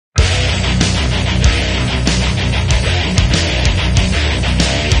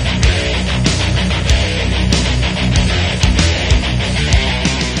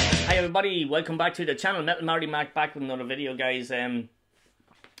welcome back to the channel. Metal Marty Mac back with another video, guys.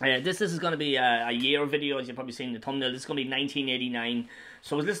 This is going to be a year video, as you've probably seen in the thumbnail. This is going to be 1989.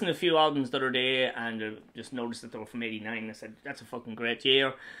 So I was listening to a few albums the other day and just noticed that they were from 89. I said, that's a fucking great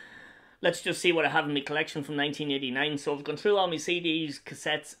year. Let's just see what I have in my collection from 1989. So I've gone through all my CDs,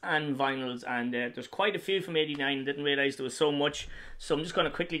 cassettes and vinyls, and there's quite a few from 89. Didn't realise there was so much. So I'm just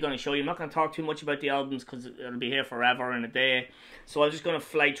quickly going to show you. I'm not going to talk too much about the albums because it'll be here forever in a day. So I'm just going to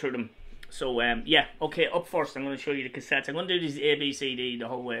fly through them. So yeah, okay, up first I'm going to show you the cassettes. I'm going to do these A, B, C, D the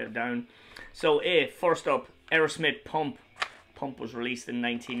whole way down. So A, first up, Aerosmith, Pump. Pump was released in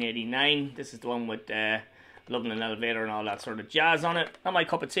 1989. This is the one with Love in an Elevator and all that sort of jazz on it. Not my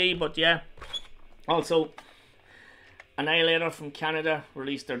cup of tea, but yeah. Also, Annihilator from Canada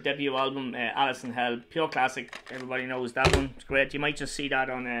released their debut album, Alice in Hell. Pure classic. Everybody knows that one. It's great. You might just see that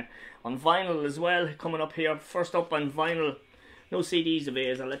on vinyl as well, coming up here. First up on vinyl. No CDs of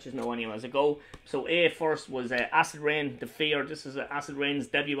A's, I'll let you know anyway as I go. So A first was Acid Rain, The Fear. This is Acid Rain's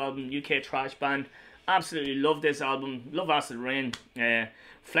debut album, UK thrash band. Absolutely love this album. Love Acid Rain.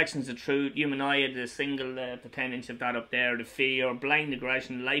 Reflections of Truth, Humanoid, the single, the 10-inch of that up there. The Fear, Blind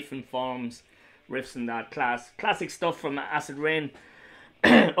Aggression, Life Informs, riffs and that. Classic stuff from Acid Rain.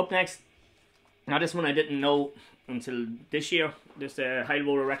 Up next, now this one I didn't know until this year. This High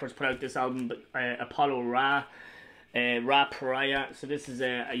Roller Records put out this album, but Apollo Ra. Ra Pariah. So this is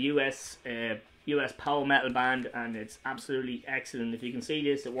a US power metal band, and it's absolutely excellent. If you can see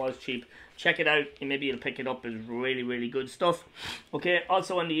this, it was cheap. Check it out, and maybe you'll pick it up. It's really, really good stuff. Okay,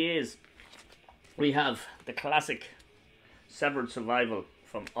 also on the A's, we have the classic Severed Survival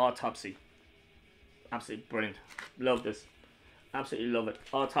from Autopsy. Absolutely brilliant. Love this. Absolutely love it.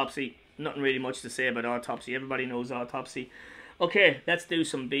 Autopsy. Nothing really much to say about Autopsy. Everybody knows Autopsy. Okay, let's do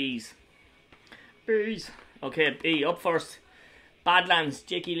some B's. B's. Okay, B, up first. Badlands,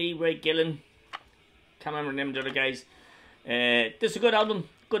 Jakey Lee, Ray Gillen. Can't remember the name of the other guys. This is a good album.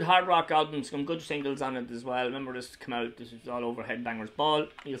 Good hard rock album. Some good singles on it as well. Remember this came out. This is all over Headbangers Ball.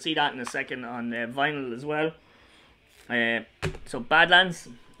 You'll see that in a second on vinyl as well. So Badlands.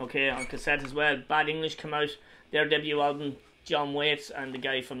 Okay, on cassette as well. Bad English came out. Their debut album. John Waits and the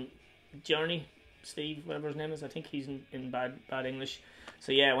guy from Journey. Steve, whatever his name is. I think he's in Bad English.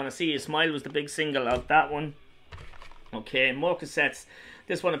 So yeah, When I See You Smile was the big single of that one. Okay, more cassettes.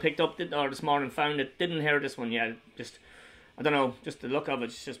 This one I picked up this morning, found it. Didn't hear this one yet. Just, I don't know, just the look of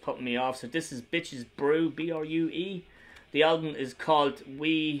it's just putting me off. So this is Bitches Brew, B-R-U-E. The album is called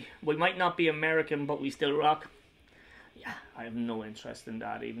We Might Not Be American, But We Still Rock. Yeah, I have no interest in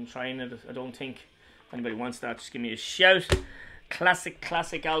that, even trying it. I don't think if anybody wants that, just give me a shout.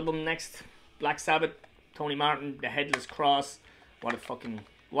 Classic album next. Black Sabbath, Tony Martin, The Headless Cross.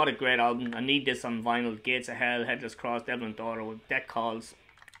 What a great album. I need this on vinyl. Gates of Hell, Headless Cross, Devil and Daughter, Deck Calls.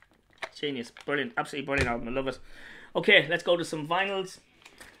 Genius. Brilliant. Absolutely brilliant album. I love it. Okay, let's go to some vinyls.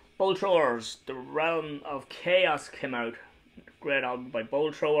 Bolt Throwers, The Realm of Chaos came out. Great album by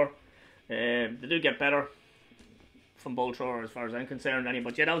Bolt Thrower. They do get better from Bolt Thrower as far as I'm concerned.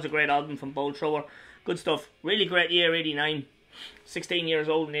 But yeah, that was a great album from Bolt Thrower. Good stuff. Really great year, 89. 16 years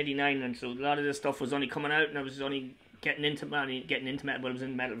old in 89, and so a lot of this stuff was only coming out, and I was only getting into metal, but I was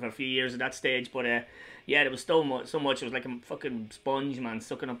in metal for a few years at that stage. But yeah, there was so much. It was like a fucking sponge, man,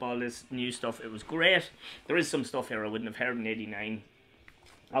 sucking up all this new stuff. It was great. There is some stuff here I wouldn't have heard in 89.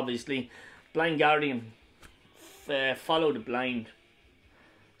 Obviously, Blind Guardian, Follow the Blind.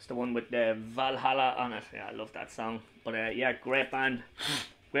 It's the one with Valhalla on it. Yeah, I love that song. But yeah, great band.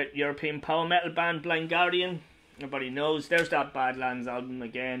 Great European power metal band, Blind Guardian. Everybody knows. There's that Badlands album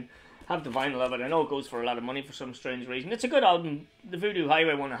again. Have the vinyl of it. I know it goes for a lot of money for some strange reason. It's a good album. The Voodoo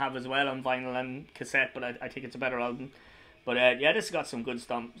Highway one I have as well on vinyl and cassette, but I think it's a better album. But yeah, this has got some good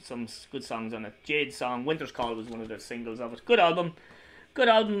songs on it. Jade's song, Winter's Call, was one of the singles of it. Good album. Good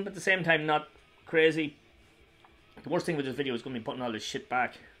album, at the same time not crazy. The worst thing with this video is going to be putting all this shit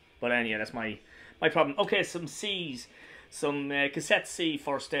back. But anyway, that's my problem. Okay, some C's. Some cassette C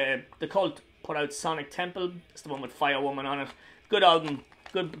first. The Cult put out Sonic Temple. It's the one with Firewoman on it. Good album.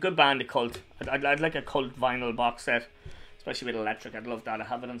 Good band, The Cult. I'd like a Cult vinyl box set, especially with Electric. I'd love that. I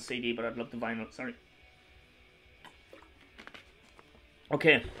have it on CD, but I'd love the vinyl. Sorry.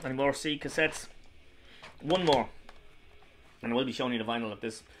 Okay, any more C cassettes? One more, and I will be showing you the vinyl of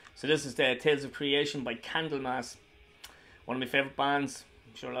this. So this is the Tales of Creation by Candlemass. One of my favourite bands.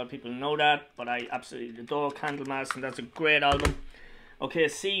 I'm sure a lot of people know that, but I absolutely adore Candlemass, and that's a great album. Okay,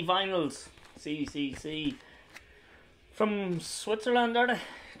 C vinyls. C. From Switzerland, are they?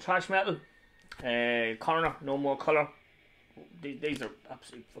 Thrash metal. Corner, No More Colour. These are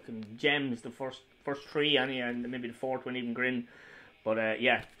absolute fucking gems. The first three, and maybe the fourth one, even Grin. But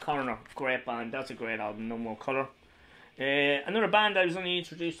yeah, Coroner, great band. That's a great album. No More Colour. Another band I was only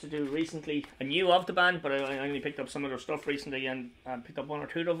introduced to recently. I knew of the band, but I only picked up some of their stuff recently and picked up one or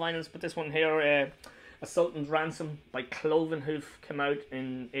two of their vinyls. But this one here, A Sultan's Ransom by Clovenhoof, came out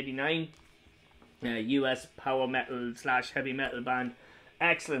in '89. US power metal / heavy metal band.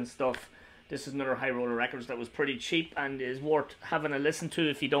 Excellent stuff. This is another High Roller Records that was pretty cheap and is worth having a listen to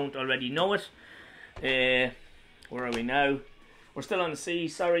if you don't already know it. Where are we now? We're still on the C,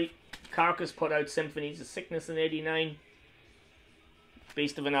 sorry. Carcass put out Symphonies of Sickness in '89.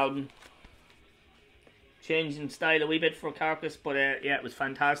 Beast of an album. Changing style a wee bit for Carcass, but yeah, it was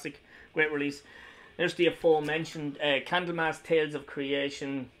fantastic. Great release. There's the aforementioned Candlemas Tales of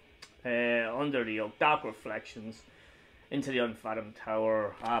Creation, Under the Oak, Dark Reflections, Into the Unfathomed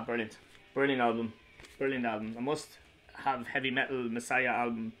Tower. Ah, brilliant. Brilliant album. Brilliant album. I must have Heavy Metal Messiah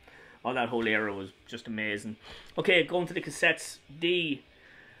album. All that whole era was just amazing. Okay, going to the cassettes. D.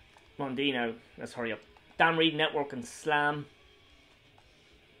 I'm on D now. Let's hurry up. Dan Reed Network and Slam.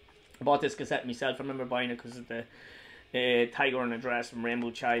 I bought this cassette myself. I remember buying it because of the Tiger in a Dress from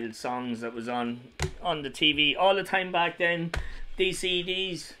Rainbow Child songs that was on the TV all the time back then.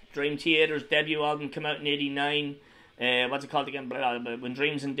 DCDs, Dream Theater's debut album came out in '89. What's it called again? When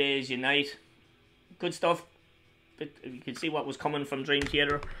Dreams and Days Unite. Good stuff. But you can see what was coming from Dream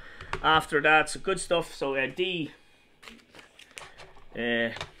Theater after that. So good stuff. So D.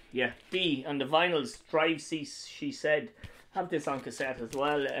 Yeah, D on the vinyls. Drive Cease, She Said. Have this on cassette as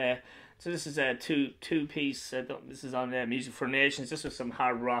well. So this is a two piece. This is on Music for Nations. This was some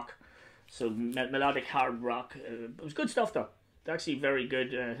hard rock, so melodic hard rock. It was good stuff though. It's actually very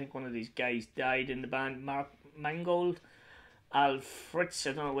good. I think one of these guys died in the band. Mark Mangold, Al Fritz.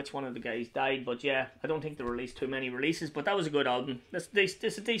 I don't know which one of the guys died, but yeah, I don't think they released too many releases. But that was a good album. This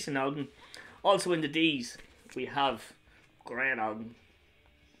is a decent album. Also in the D's we have great album.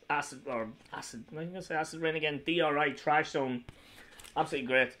 Acid. I'm gonna say Acid Rain again. DRI Trash Zone, absolutely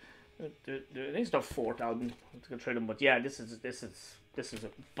great. I think it's their fourth album. Let's go through them, but yeah, this is a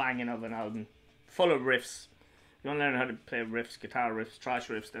banging of an album, full of riffs. You want to learn how to play riffs, guitar riffs, trash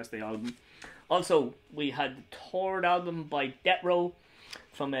riffs. That's the album. Also, we had the third album by Death Row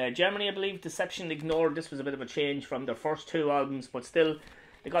from Germany, I believe. Deception Ignored. This was a bit of a change from their first two albums, but still,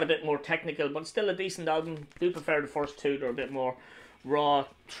 they got a bit more technical, but still a decent album. Do prefer the first two. They're a bit more raw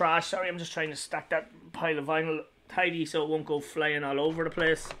trash. Sorry, I'm just trying to stack that pile of vinyl tidy so it won't go flying all over the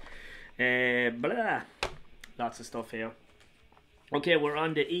place. Blah. Lots of stuff here. Okay, we're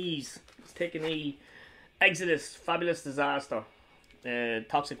on the E's. Let's take an E. Exodus, Fabulous Disaster.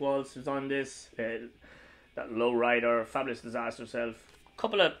 Toxic Waltz was on this. That Lowrider, Fabulous Disaster itself.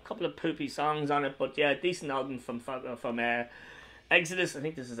 Couple of poopy songs on it, but yeah, decent album from Exodus. I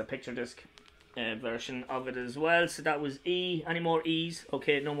think this is a picture disc version of it as well. So that was E. Any more E's?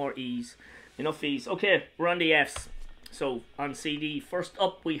 Okay, no more E's. Enough E's. Okay, we're on the F's. So on CD, first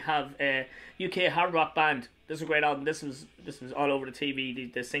up we have a UK hard rock band. This is a great album. This was all over the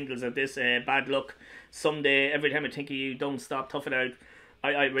TV. The singles of this, Bad Luck, Someday, Every Time I Think of You, Don't Stop, Tough It Out.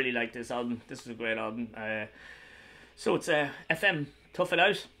 I really like this album. This is a great album. So it's FM, Tough It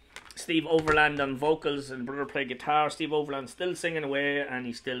Out. Steve Overland on vocals and brother played guitar. Steve Overland still singing away and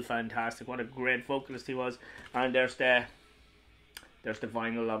he's still fantastic. What a great vocalist he was. And there's the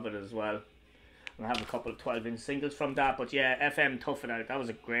vinyl of it as well. I have a couple of 12-inch singles from that, but yeah, FM Tough It Out. That was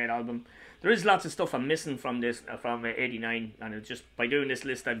a great album. There is lots of stuff I'm missing from this, from '89, and it's just by doing this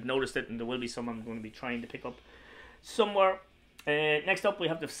list I've noticed it, and there will be some I'm going to be trying to pick up somewhere. Next up we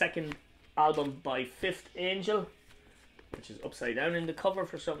have the second album by Fifth Angel, which is upside down in the cover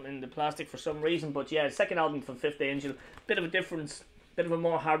for some, in the plastic for some reason. But yeah, second album from Fifth Angel, bit of a difference, bit of a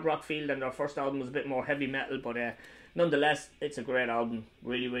more hard rock feel than their first album was a bit more heavy metal, but nonetheless, it's a great album.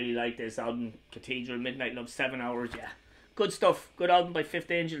 Really, really like this album. Cathedral, Midnight Love, 7 Hours, yeah. Good stuff. Good album by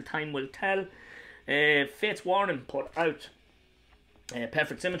Fifth Angel, Time Will Tell. Fates Warning put out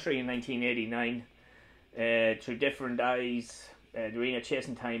Perfect Symmetry in 1989. Through Different Eyes, The Arena,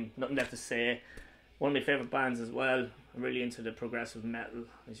 Chasing Time, Nothing Left to Say. One of my favourite bands as well. I'm really into the progressive metal,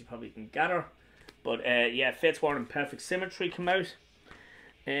 as you probably can gather. But yeah, Fates Warning, Perfect Symmetry come out.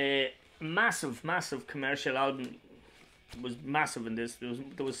 Massive commercial album. It was massive in this.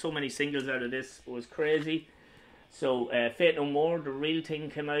 There was so many singles out of this. It was crazy. So Fate No More, The Real Thing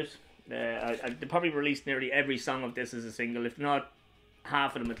came out. They probably released nearly every song of this as a single, if not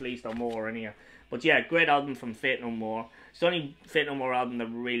half of them at least or more anyhow. But yeah, great album from Fate No More. It's the only Fate No More album that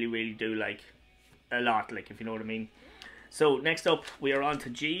I really do like a lot, like, if you know what I mean. So next up we are on to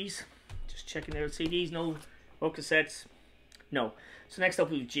G's. Just checking their CDs, no, or cassettes, no. So next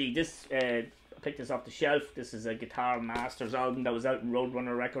up we have G. This picked this off the shelf. This is a Guitar Masters album that was out in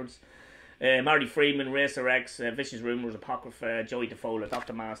Roadrunner Records. Marty Friedman, Racer X, Vicious Rumours, Apocrypha, Joey DeFola,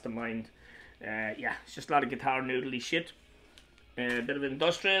 Dr. Mastermind. Yeah, it's just a lot of guitar noodly shit. A bit of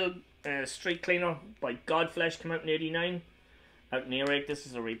industrial. Street Cleaner by Godflesh came out in '89. Out in Earache. This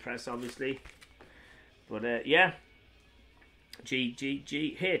is a repress, obviously. But yeah.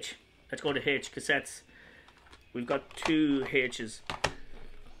 H. Let's go to H. Cassettes. We've got 2 H's.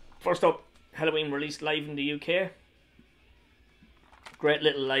 First up, Halloween released live in the UK. Great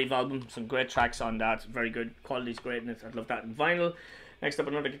little live album. Some great tracks on that. Very good. Quality's great in it. I'd love that in vinyl. Next up,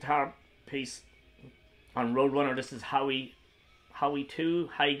 another guitar piece on Roadrunner. This is Howie 2,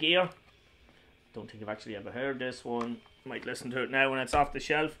 High Gear. Don't think I've actually ever heard this one. Might listen to it now when it's off the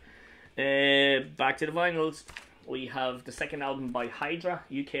shelf. Back to the vinyls. We have the second album by Hydra,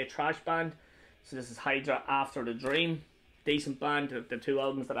 UK trash band. So this is Hydra After the Dream. Decent band. The 2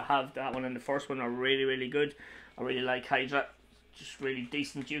 albums that I have, that one and the first one, are really, really good. I really like Hydra. Just really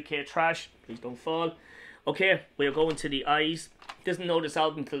decent UK trash. Please don't fall. Okay, we're going to the Eyes. Didn't know this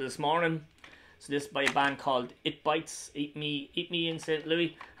album till this morning. So this is by a band called It Bites, Eat Me in St.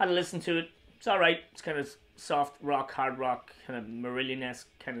 Louis. Had a listen to it. It's alright. It's kind of soft rock, hard rock, kind of Marillion-esque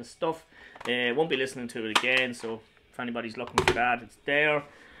kind of stuff. Won't be listening to it again, so if anybody's looking for that, it's there.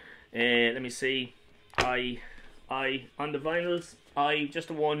 Let me see. I on the vinyls. Just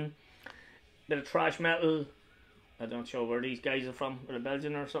the one bit of trash metal. I'm not sure where these guys are from. Are they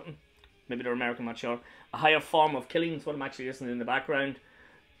Belgian or something? Maybe they're American, I'm not sure. A Higher Form of Killing is what I'm actually listening to in the background.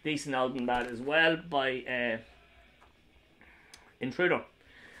 Decent album that as well by Intruder.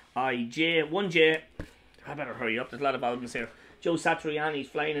 1J. I better hurry up, there's a lot of albums here. Joe Satriani's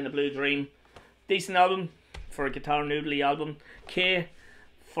Flying in a Blue Dream. Decent album for a guitar noodly album. K.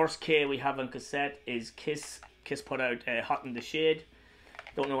 First K we have on cassette is Kiss. Kiss put out Hot in the Shade.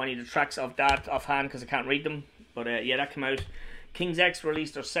 Don't know any of the tracks of that offhand because I can't read them. But yeah, that came out. King's X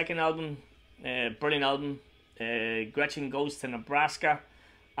released their second album. Brilliant album. Gretchen Goes to Nebraska.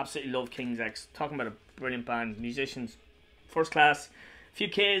 Absolutely love King's X. Talking about a brilliant band. Musicians, first class. Few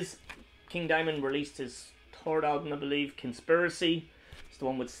Ks. King Diamond released his third album, I believe. Conspiracy. It's the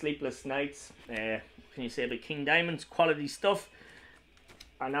one with Sleepless Nights. What can you say about King Diamond's quality stuff?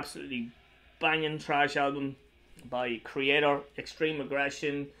 An absolutely banging trash album by Creator. Extreme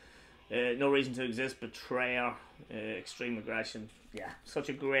Aggression. No Reason to Exist. Betrayer. Extreme Aggression. Yeah, such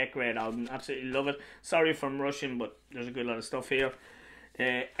a great album. Absolutely love it. Sorry if I'm rushing, but there's a good lot of stuff here.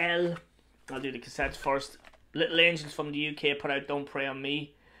 I'll do the cassettes first. Little Angels from the UK put out Don't Pray on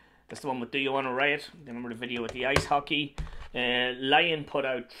Me. That's the one with Do You Wanna Riot? Remember the video with the ice hockey. Lion put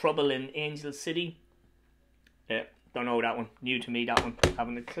out Trouble in Angel City. Don't know that one. New to me, that one.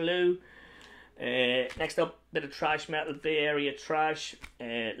 Haven't a clue. Next up, bit of trash metal, Bay Area trash.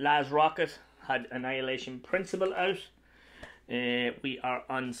 Laz Rocket had Annihilation Principle out. We are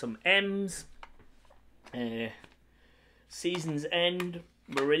on some M's. Season's End,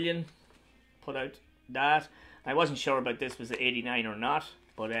 Marillion put out that. I wasn't sure about this was at 89 or not,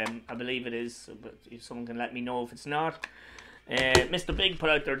 but I believe it is. But if someone can let me know if it's not. Mr. Big put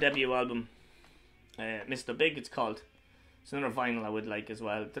out their debut album. Mr. Big, it's called. It's another vinyl I would like as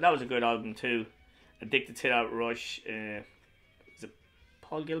well. So that was a good album too. Addicted to That Rush. Is it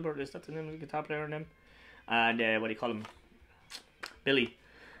Paul Gilbert? Is that the name of the guitar player name? And what do you call him? Billy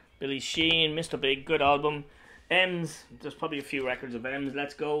Sheen. Mr. Big, good album. M's, there's probably a few records of M's.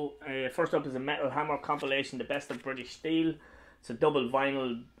 Let's go. First up is a Metal Hammer compilation, The Best of British Steel. It's a double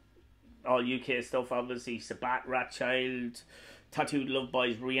vinyl, all UK stuff obviously. Sabat, Rat Child, Tattooed Love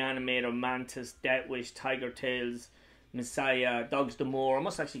Boys, Reanimator, Mantis, Death Wish, Tiger Tails, Messiah, Dogs D'Amour. I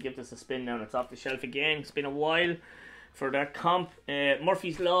must actually give this a spin now. It's off the shelf again. It's been a while for that comp.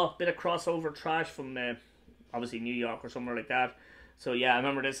 Murphy's Law, bit of crossover trash from obviously New York or somewhere like that. So yeah, I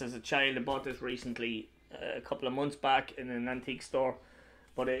remember this as a child. I bought this recently, a couple of months back in an antique store.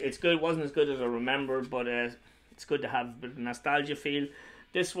 But it's good. It wasn't as good as I remembered, but it's good to have a bit of nostalgia feel.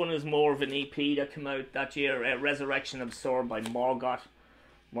 This one is more of an EP that came out that year. Resurrection Absorbed by Morgoth.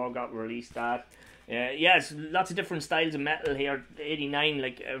 Morgoth released that. Yeah, it's lots of different styles of metal here. 89,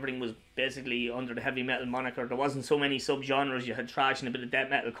 like everything was basically under the heavy metal moniker. There wasn't so many subgenres. You had trash and a bit of death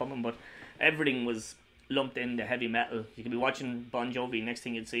metal coming, but everything was lumped into heavy metal. You could be watching Bon Jovi, next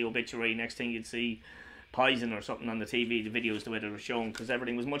thing you'd see Obituary, next thing you'd see Poison or something on the TV, the videos, the way they were shown, because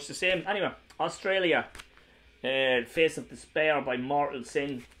everything was much the same. Anyway, Australia, Face of Despair by Mortal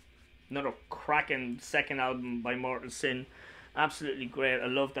Sin. Another cracking second album by Mortal Sin. Absolutely great, I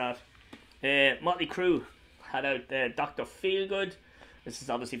love that. Motley Crue had out Dr. Feelgood. This is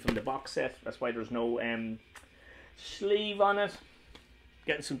obviously from the box set, that's why there's no sleeve on it.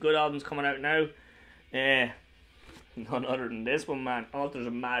 getting some good albums coming out now. None other than this one, man. Altars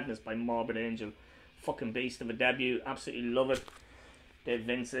of Madness by Morbid Angel. Fucking beast of a debut. Absolutely love it. Dave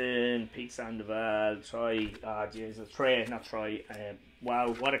Vincent, Pete Sandoval, Troy. Ah, Jesus. Trey, not Troy.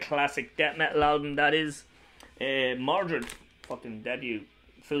 Wow, what a classic death metal album that is. Mordred. Fucking debut.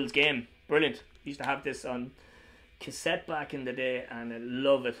 Fool's Game. Brilliant. Used to have this on cassette back in the day, and I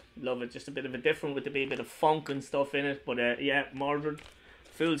love it. Love it. Just a bit of a different with a bit of funk and stuff in it. But yeah, Mordred.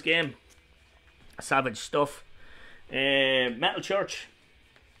 Fool's Game. Savage stuff. Metal Church.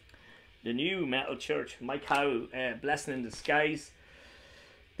 The new Metal Church. Mike Howe. Blessing in Disguise.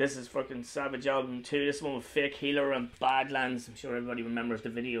 This is fucking savage album too. This one with Fake Healer and Badlands. I'm sure everybody remembers the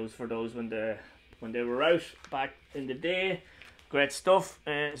videos for those when they were out back in the day. Great stuff.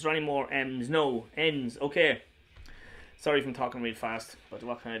 Is there any more M's? No. N's. Okay. Sorry if I'm talking real fast, but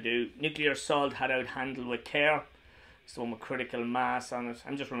what can I do? Nuclear Assault had out Handle with Care. It's the one with Critical Mass on it.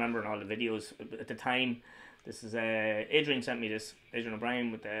 I'm just remembering all the videos at the time. This is Adrian sent me this. Adrian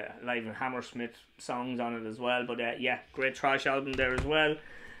O'Brien with the Live and Hammersmith songs on it as well. But yeah, great trash album there as well.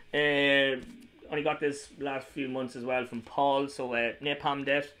 Only got this last few months as well from Paul. So Napalm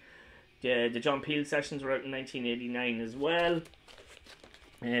Death. The John Peel sessions were out in 1989 as well.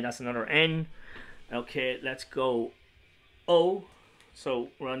 That's another N. Okay, let's go O. So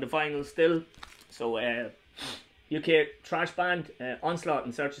we're on the vinyl still. So UK trash band, Onslaught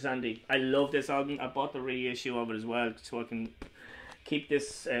and Search of Sandy. I love this album. I bought the reissue of it as well, so I can keep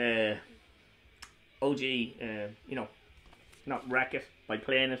this OG, you know, not wreck it by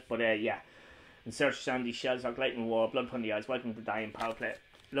playing it, but yeah. And Search of Sandy, Shells Like Lightning War, Blood from the Eyes, Welcome to Dying, Power Play.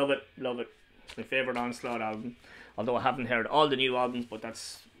 Love it, love it. It's my favourite Onslaught album. Although I haven't heard all the new albums, but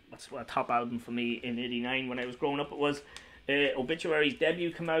that's a top album for me in '89 when I was growing up. It was. Obituary's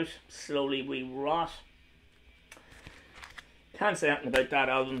debut come out, Slowly We Rot. Can't say anything about that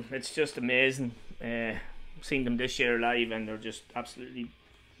album. It's just amazing. Seen them this year live and they're just absolutely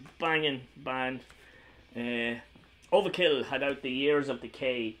banging band. Overkill had out The Years of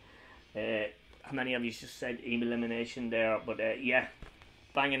Decay. How many of you just said Elimination there? But yeah,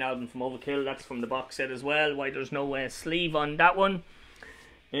 banging album from Overkill. That's from the box set as well. Why there's no sleeve on that one.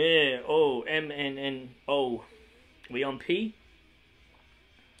 MNNO. We on P?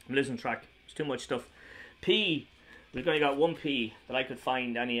 I'm losing track. It's too much stuff. P. We've only got one P that I could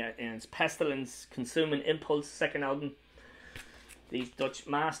find and it's Pestilence, Consuming Impulse, second album. These Dutch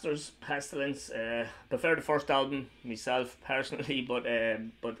masters, Pestilence. Prefer the first album myself personally, but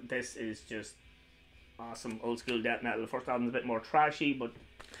this is just awesome old school death metal. The first album's a bit more trashy, but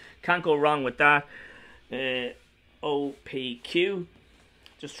can't go wrong with that. OPQ.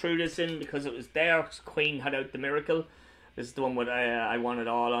 Just threw this in because it was there. Queen had out The Miracle. This is the one with I Want It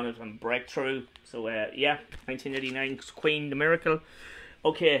All on it and Breakthrough. So yeah, 1989 Queen, The Miracle.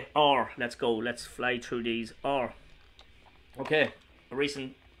 Okay, R. Let's go. Let's fly through these. R. Okay, a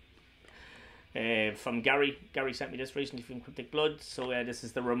recent from Gary. Gary sent me this recently from Cryptic Blood. So this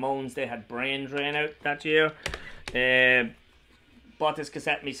is the Ramones. They had Brain Drain out that year. Bought this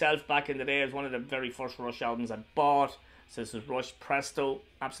cassette myself back in the day. It was one of the very first Rush albums I bought. So this is Rush Presto.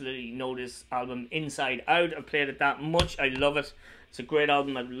 Absolutely know this album inside out. I've played it that much. I love it. It's a great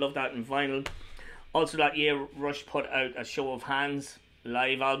album. I love that in vinyl. Also that year, Rush put out a Show of Hands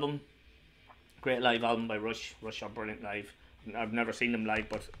live album. Great live album by Rush. Rush are brilliant live. I've never seen them live,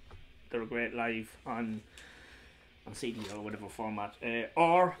 but they're great live on CD or whatever format.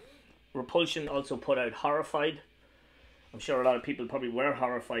 Or Repulsion also put out Horrified. I'm sure a lot of people probably were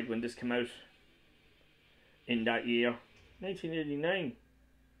horrified when this came out in that year. 1989.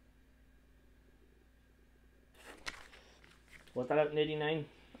 Was that out in 89?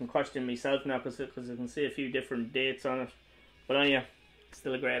 I'm questioning myself now because I can see a few different dates on it. But anyway,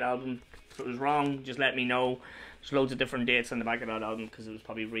 still a great album. If it was wrong, just let me know. There's loads of different dates on the back of that album because it was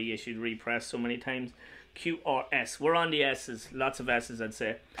probably reissued, repressed so many times. QRS. We're on the S's. Lots of S's, I'd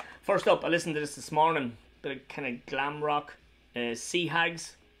say. First up, I listened to this morning. Bit of kind of glam rock. Sea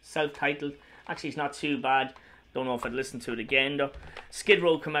Hags. Self-titled. Actually, it's not too bad. Don't know if I'd listen to it again though. Skid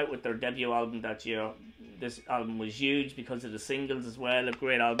Row come out with their debut album that year. This album was huge because of the singles as well. A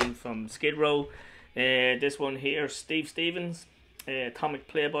great album from Skid Row. This one here, Steve Stevens, Atomic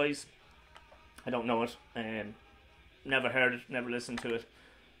Playboys. I don't know it. Never heard it. Never listened to it.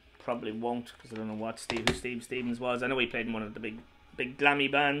 Probably won't because I don't know who Steve Stevens was. I know he played in one of the big glammy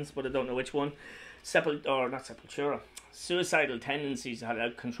bands, but I don't know which one. Not Sepultura. Suicidal Tendencies had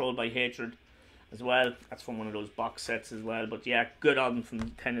out Controlled by Hatred as well. That's from one of those box sets as well. But yeah, good album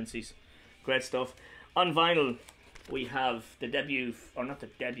from Tendencies. Great stuff. On vinyl, we have the debut, or not the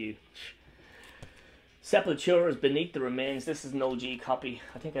debut, Sepultura's Beneath the Remains. This is an OG copy.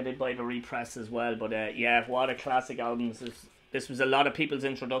 I think I did buy the repress as well, but yeah, what a classic album. This was a lot of people's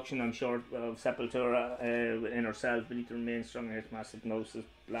introduction, I'm sure, of Sepultura, in ourselves. Beneath the Remains, Strong Earth, Massive Gnosis,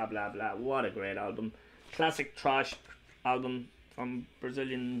 blah blah blah. What a great album. Classic trash album from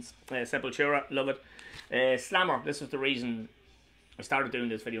Brazilians, Sepultura. Love it. Slammer. This was the reason I started doing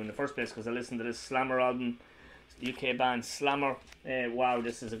this video in the first place, because I listened to this Slammer album. UK band Slammer. Wow,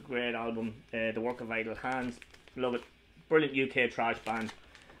 this is a great album. The Work of Idle Hands. Love it. Brilliant UK trash band.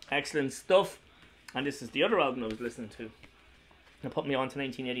 Excellent stuff. And this is the other album I was listening to. It put me on to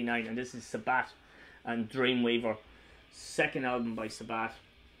 1989, and this is Sabat and Dreamweaver. Second album by Sabat.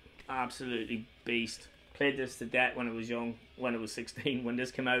 Absolutely beast. Played this to death when I was young, when I was 16. When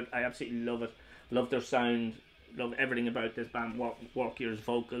this came out, I absolutely love it. Love their sound. Love everything about this band. Walkier's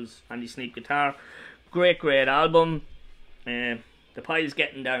vocals, Andy Sneap guitar. Great album. The pile's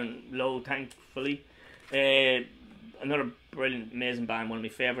getting down low, thankfully. Another brilliant, amazing band. One of my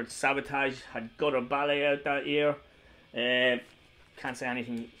favourites. Sabotage had Gutter Ballet out that year. Can't say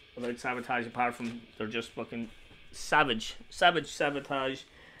anything about Sabotage apart from they're just fucking savage. Sabotage.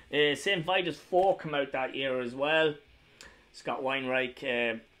 St. Vitus 4 come out that year as well. Scott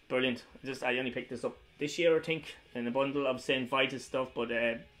Weinreich, brilliant. I only picked this up this year, I think, in a bundle of St. Vitus stuff, but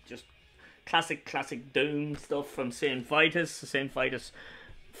just classic doom stuff from St. Vitus. St. Vitus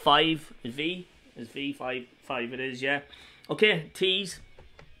 5 is V 5 it is, yeah. Okay, T's.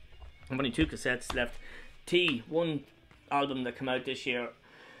 I've only 2 cassettes left. T, one album that came out this year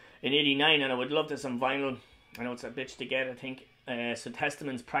in '89, and I would love this on vinyl. I know it's a bitch to get, I think. So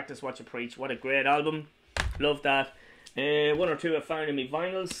Testaments, Practice What You Preach. What a great album. Love that. 1 or 2 I found in my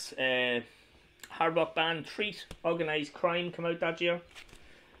vinyls. Hard rock band Treat, Organised Crime, come out that year.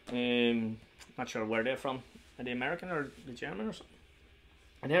 Not sure where they're from. Are they American or the German or something?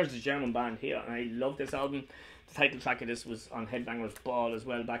 And here's the German band here, and I love this album. The title track of this was on Headbangers Ball as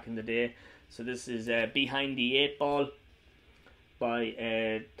well back in the day. So this is Behind the 8 Ball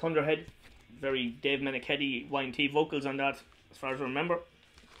by Thunderhead. Very Dave Meniketti Y&T vocals on that, as far as I remember.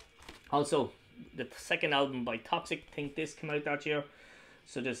 Also, the second album by Toxic, Think This, came out that year.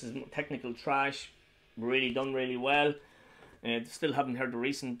 So this is technical trash, really done really well. Still haven't heard the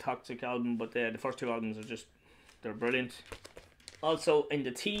recent Toxic album, but the first 2 albums are just, they're brilliant. Also in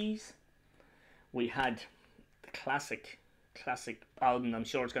the T's, we had the classic album. I'm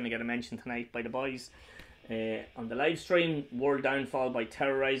sure it's going to get a mention tonight by the boys on the live stream. World Downfall by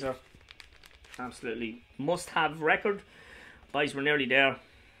Terrorizer. Absolutely must-have record. Boys, we're nearly there.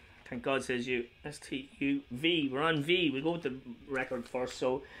 Thank God, says you. S-T-U-V. We're on V. We'll go with the record first.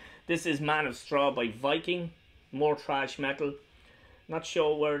 So this is Man of Straw by Viking. More trash metal. Not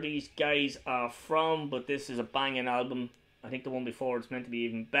sure where these guys are from, but this is a banging album. I think the one before it's meant to be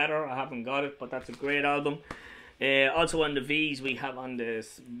even better. I haven't got it, but that's a great album. Also on the V's, we have on the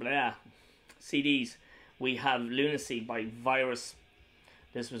CDs, we have Lunacy by Virus.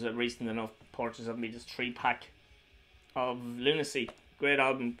 This was a recent enough purchase of me, this 3-pack of Lunacy. Great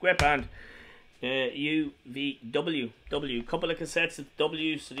album, great band. UVW, couple of cassettes of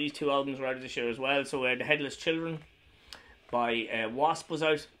W, so these 2 albums were out of this year as well. So The Headless Children by Wasp was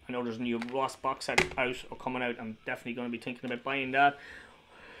out. I know there's a new Wasp box set out or coming out. I'm definitely going to be thinking about buying that.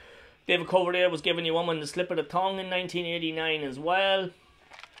 David Coverdale was giving you one on the slip of the tongue in 1989 as well.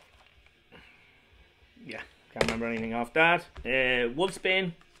 Yeah, can't remember anything off that.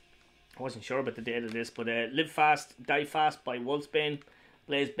 Wolfsbane, I wasn't sure about the date of this, but Live Fast, Die Fast by Wolfsbane.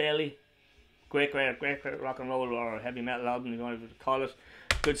 Blaze Bailey, great rock and roll or heavy metal album, you want to call it.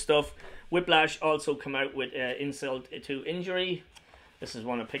 Good stuff. Whiplash also come out with Insult to Injury. This is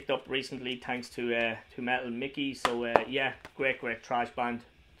one I picked up recently thanks to Metal Mickey. So yeah, great trash band.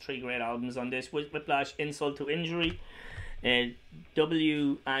 3 great albums on this. Whiplash, Insult to Injury.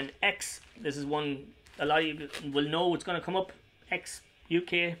 W and X. This is one a lot of you will know it's going to come up. X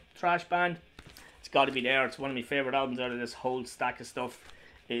UK trash band. It's got to be there. It's one of my favourite albums out of this whole stack of stuff.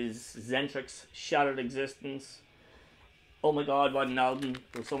 Is Zentrix Shattered Existence. Oh my god, what an album.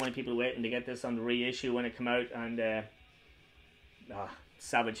 There were so many people waiting to get this on the reissue when it came out, and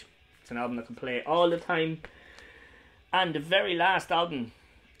savage. It's an album that can play all the time. And the very last album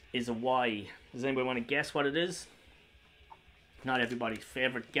is a Y. Does anybody want to guess what it is? Not everybody's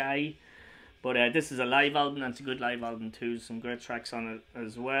favourite guy, but this is a live album, and it's a good live album too. Some great tracks on it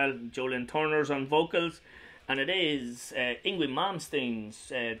as well. Jolene Turner's on vocals. And it is Yngwie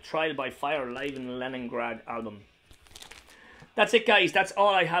Malmsteen's Trial by Fire live in Leningrad album. That's it, guys. That's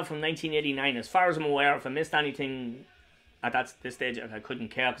all I have from 1989. As far as I'm aware, if I missed anything at this stage, I couldn't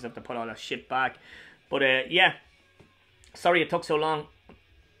care because I have to put all that shit back. But yeah, sorry it took so long.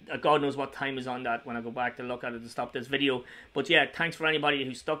 God knows what time is on that when I go back to look at it to stop this video. But yeah, thanks for anybody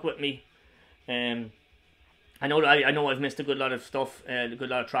who stuck with me. I know I've missed a good lot of stuff, a good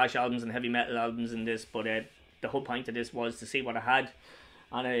lot of trash albums and heavy metal albums in this, but the whole point of this was to see what I had,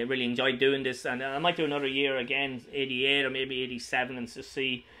 and I really enjoyed doing this. And I might do another year again, 88 or maybe 87, and just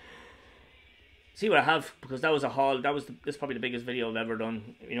see what I have, because that was a haul. This is probably the biggest video I've ever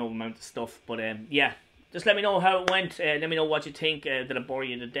done, you know, amount of stuff. But yeah, just let me know how it went. Let me know what you think. Did I bore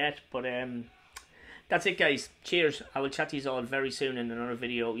you to death? But that's it, guys. Cheers. I will chat to you all very soon in another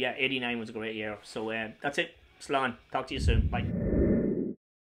video. Yeah, 89 was a great year. So that's it. Slán. Talk to you soon. Bye.